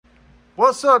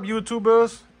What's up,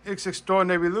 YouTubers? It's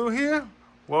Extraordinary Lou here.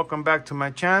 Welcome back to my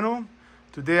channel.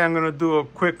 Today I'm going to do a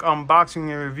quick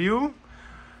unboxing and review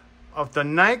of the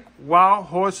Nike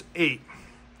Wildhorse 8. I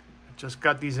just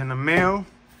got these in the mail.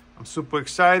 I'm super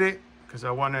excited because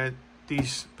I wanted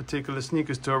these particular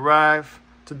sneakers to arrive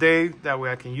today. That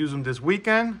way I can use them this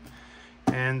weekend.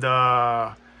 And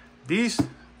these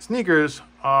sneakers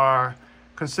are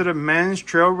considered men's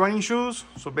trail running shoes.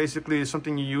 So basically it's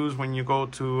something you use when you go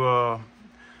to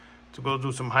go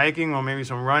do some hiking or maybe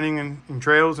some running in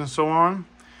trails and so on.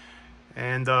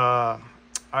 And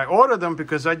I ordered them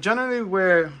because I generally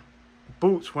wear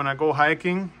boots when I go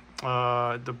hiking.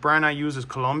 The brand I use is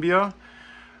Columbia,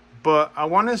 but I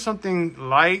wanted something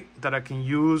light that I can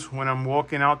use when I'm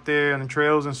walking out there on the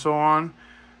trails and so on,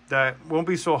 that won't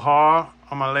be so hard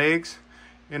on my legs,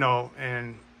 you know,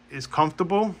 and is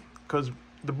comfortable, because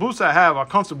the boots I have are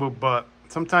comfortable, but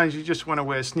sometimes you just want to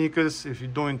wear sneakers. If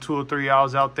you're doing 2 or 3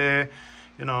 hours out there,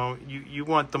 you know, you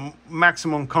want the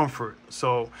maximum comfort.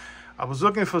 So I was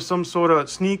looking for some sort of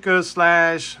sneaker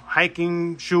slash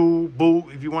hiking shoe,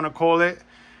 boot, if you want to call it.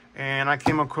 And I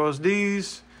came across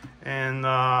these, and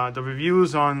the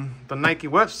reviews on the Nike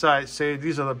website say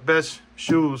these are the best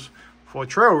shoes for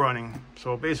trail running.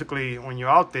 So basically when you're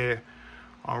out there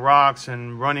on rocks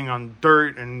and running on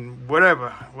dirt and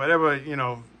whatever, you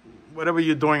know, whatever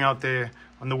you're doing out there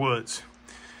on the woods.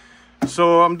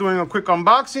 So I'm doing a quick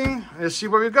unboxing. Let's see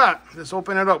what we got. Let's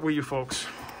open it up with you folks.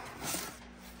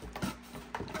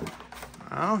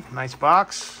 Oh, nice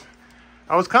box.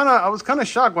 I was kind of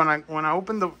shocked when I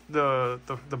opened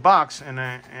the box and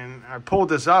I pulled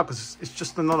this out, because it's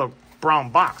just another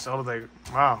brown box. I was like,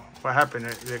 wow, what happened?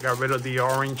 They got rid of the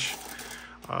orange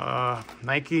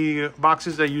Nike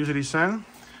boxes they usually send.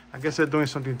 I guess they're doing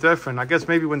something different. I guess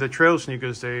maybe when the trail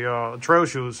sneakers, trail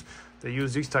shoes, they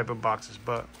use these type of boxes.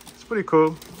 But it's pretty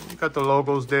cool. You got the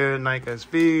logos there: Nike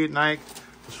SB, Nike,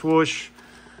 the swoosh,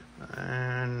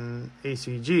 and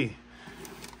ACG.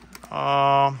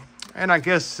 And I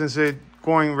guess since they're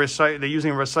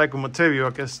using recycled material,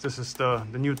 I guess this is the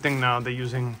new thing now. They're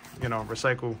using, you know,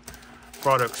 recycled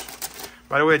products.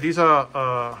 By the way, these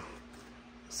are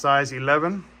size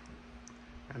 11.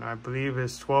 And I believe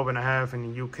it's 12.5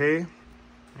 in the UK.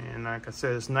 And like I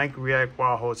said, it's Nike React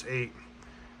Wildhorse 8.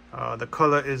 The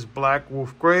color is Black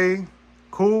Wolf Gray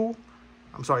Cool.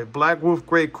 I'm sorry, Black Wolf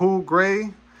Gray Cool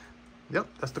Gray. Yep,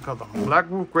 that's the color. Black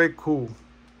Wolf Gray Cool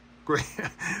Gray.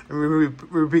 Let me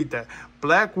repeat that.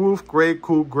 Black Wolf Gray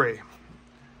Cool Gray.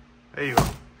 There you go.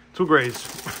 2 grays.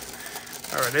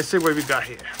 All right, let's see what we got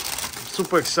here. I'm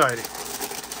super excited.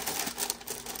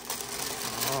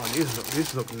 Oh,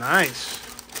 these look nice.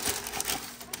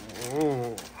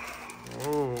 Oh,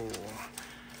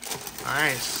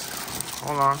 nice.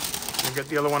 Hold on, let me get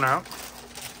the other one out.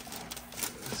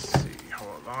 Let's see,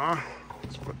 hold on.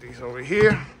 Let's put these over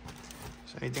here.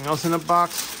 Is there anything else in the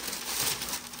box?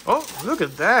 Oh, look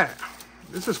at that.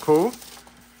 This is cool.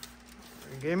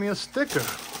 They gave me a sticker.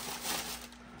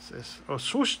 It says, a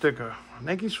swoosh sticker.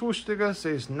 Nike swoosh sticker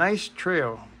says nice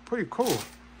trail. Pretty cool.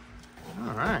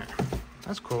 All right,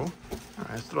 that's cool. All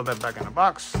right, let's throw that back in the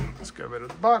box. Let's get rid of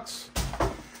the box.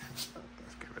 Let's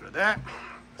get rid of that.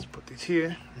 Let's put these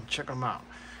here and check them out.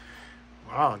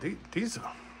 Wow, these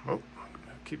are, oh,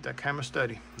 keep that camera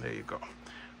steady. There you go.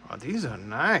 Wow, these are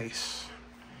nice.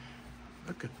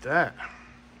 Look at that.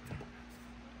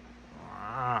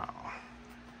 Wow.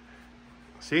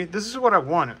 See, this is what I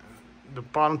wanted. The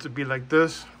bottom to be like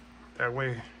this. That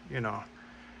way, you know,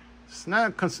 it's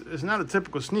not a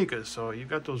typical sneaker. So you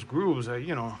got those grooves that,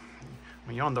 you know,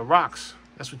 when you're on the rocks,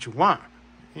 that's what you want,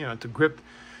 you know, to grip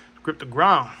the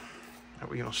ground. That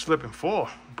way you don't slip and fall,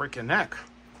 break your neck.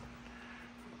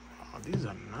 Oh, these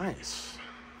are nice.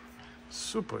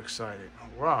 Super excited.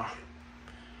 Wow.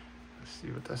 Let's see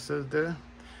what that says there.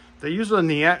 They use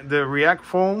the React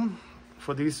foam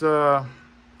for these trail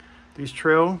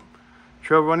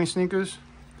running sneakers,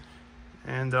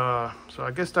 and so I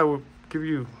guess that would give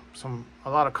you a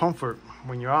lot of comfort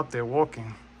when you're out there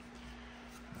walking.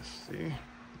 Let's see,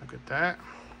 look at that.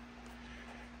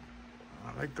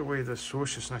 I like the way the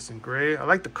swoosh is nice and gray. I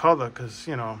like the color because,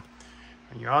 you know,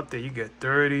 when you're out there you get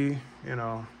dirty, you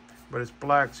know, but it's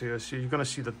black, so you're gonna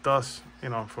see the dust, you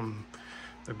know, from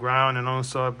the ground and on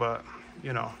side. But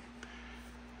you know,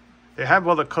 they have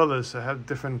other colors. They have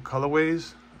different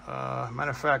colorways.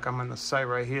 Matter of fact, I'm on the site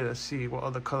right here. Let's see what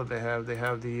other color they have. They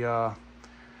have the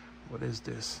what is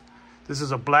this? This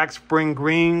is a black spring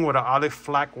green with an olive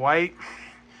flak white.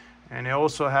 And they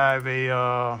also have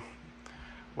a,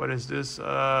 what is this?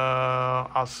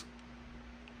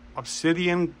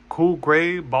 Obsidian cool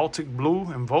gray, Baltic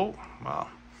blue, and Volt. Wow.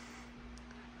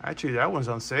 Actually, that one's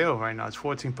on sale right now. It's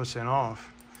 14%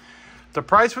 off. The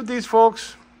price for these,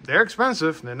 folks, they're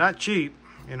expensive. They're not cheap.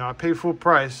 You know, I paid full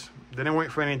price. They didn't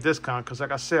wait for any discount because,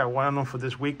 like I said, I wanted them for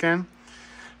this weekend.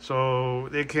 So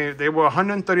they were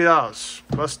 $130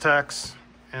 plus tax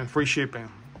and free shipping.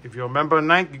 If you're a member of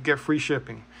Nike, you get free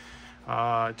shipping.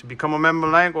 To become a member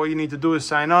of Nike, all you need to do is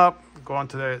sign up, go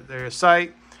onto their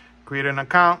site, create an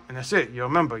account, and that's it. You're a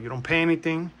member. You don't pay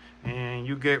anything, and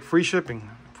you get free shipping,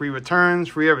 free returns,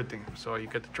 free everything. So you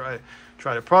get to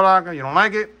try the product. You don't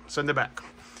like it, send it back.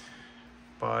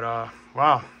 But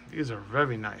wow, these are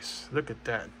very nice. Look at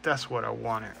that. That's what I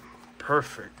wanted.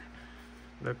 Perfect.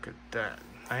 Look at that.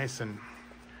 Nice and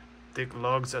thick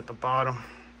lugs at the bottom.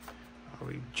 I'll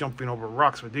be jumping over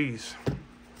rocks with these.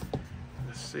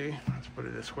 Let's see. Let's put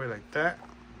it this way like that.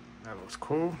 That looks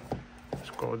cool. Let's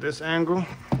go with this angle.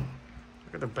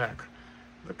 Look at the back.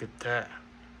 Look at that.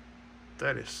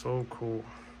 That is so cool.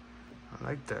 I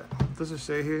like that. What does it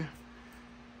say here?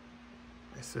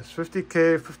 It says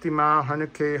 50K, 50 mile,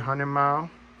 100K, 100 mile.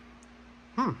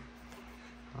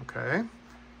 Okay.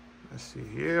 Let's see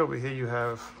here. Over here you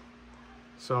have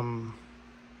some,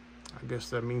 I guess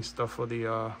that means stuff for the,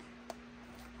 oh,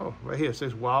 right here it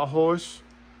says Wildhorse.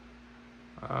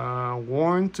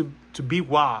 Worn to be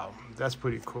wild. That's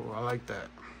pretty cool. I like that.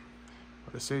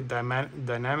 But it says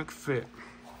dynamic fit.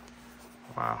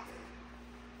 Wow.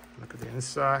 Look at the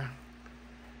inside.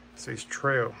 It says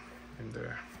trail in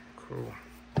there. Cool.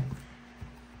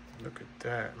 Look at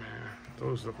that, man.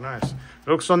 Those look nice.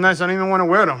 They look so nice, I don't even want to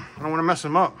wear them. I don't want to mess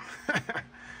them up.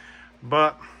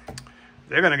 But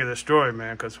they're going to get destroyed,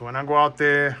 man, because when I go out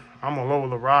there, I'm all over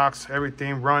the rocks,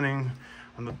 everything running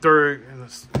on the dirt, and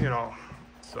you know.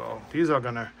 So these are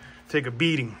going to take a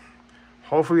beating.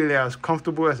 Hopefully they're as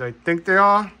comfortable as I think they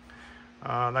are.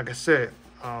 Like I said,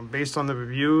 based on the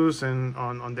reviews and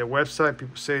on their website,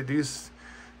 people say these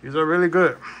are really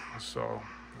good. So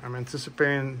I'm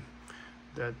anticipating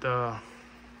that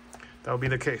that'll be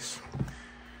the case.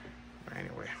 But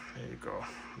anyway, there you go.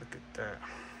 Look at that.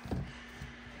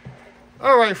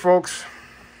 All right, folks.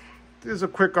 This is a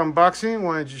quick unboxing.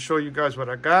 Wanted to show you guys what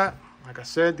I got. Like I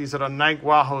said, these are the Nike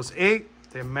Wildhorse 8.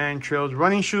 They're Man Trails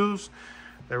running shoes.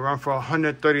 They run for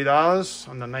 $130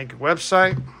 on the Nike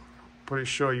website. Pretty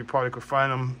sure you probably could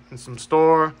find them in some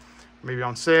store, maybe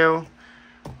on sale.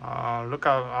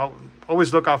 I'll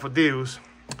always look out for deals.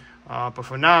 But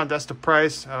for now, that's the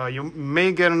price. You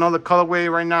may get another colorway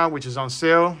right now, which is on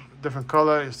sale. Different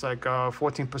color. It's like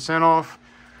 14% off.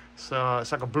 So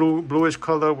it's like a bluish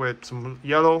color with some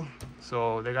yellow.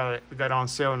 So they got it on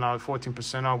sale now,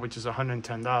 14% off, which is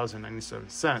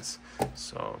 $110.97.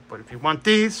 So, but if you want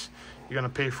these, you're gonna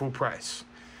pay full price.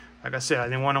 Like I said, I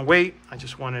didn't want to wait. I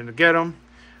just wanted to get them.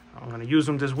 I'm gonna use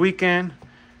them this weekend,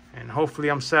 and hopefully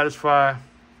I'm satisfied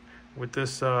with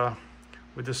this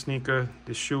sneaker,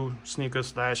 this shoe sneaker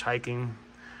 / hiking,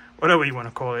 whatever you want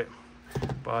to call it.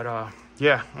 But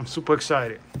yeah, I'm super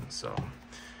excited. So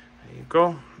there you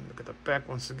go. Look at the back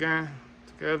once again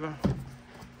together.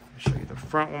 Show you the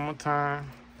front one more time.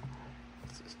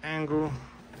 This angle.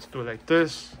 Let's do it like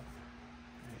this.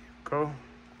 There you go.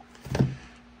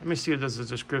 Let me see if there's a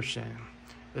description.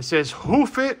 It says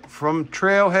hoof it from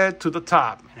trailhead to the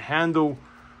top and handle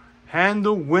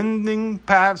winding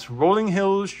paths, rolling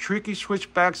hills, tricky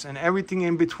switchbacks, and everything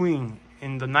in between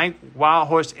in the Nike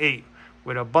Wildhorse 8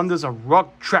 with abundance of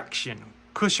rock traction,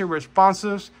 cushion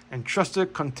responsives, and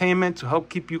trusted containment to help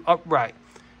keep you upright.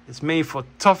 It's made for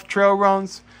tough trail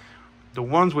runs, the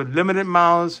ones with limited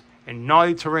miles and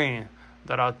gnarly terrain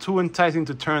that are too enticing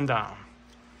to turn down.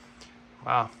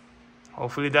 Wow.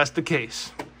 Hopefully that's the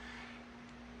case.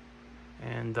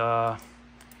 And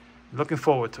looking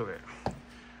forward to it.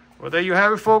 Well, there you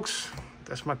have it, folks.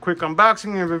 That's my quick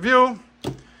unboxing and review.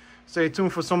 Stay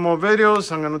tuned for some more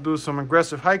videos. I'm going to do some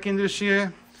aggressive hiking this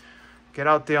year. Get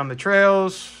out there on the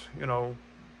trails. You know,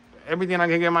 everything I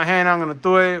can get my hand on, I'm going to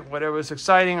do it. Whatever is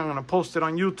exciting, I'm going to post it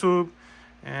on YouTube.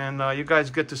 And you guys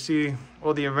get to see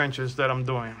all the adventures that I'm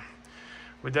doing.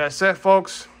 With that said,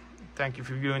 folks, thank you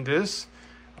for viewing this.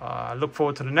 I look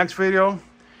forward to the next video.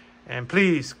 And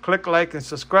please click like and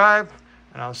subscribe.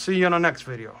 And I'll see you in the next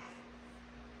video.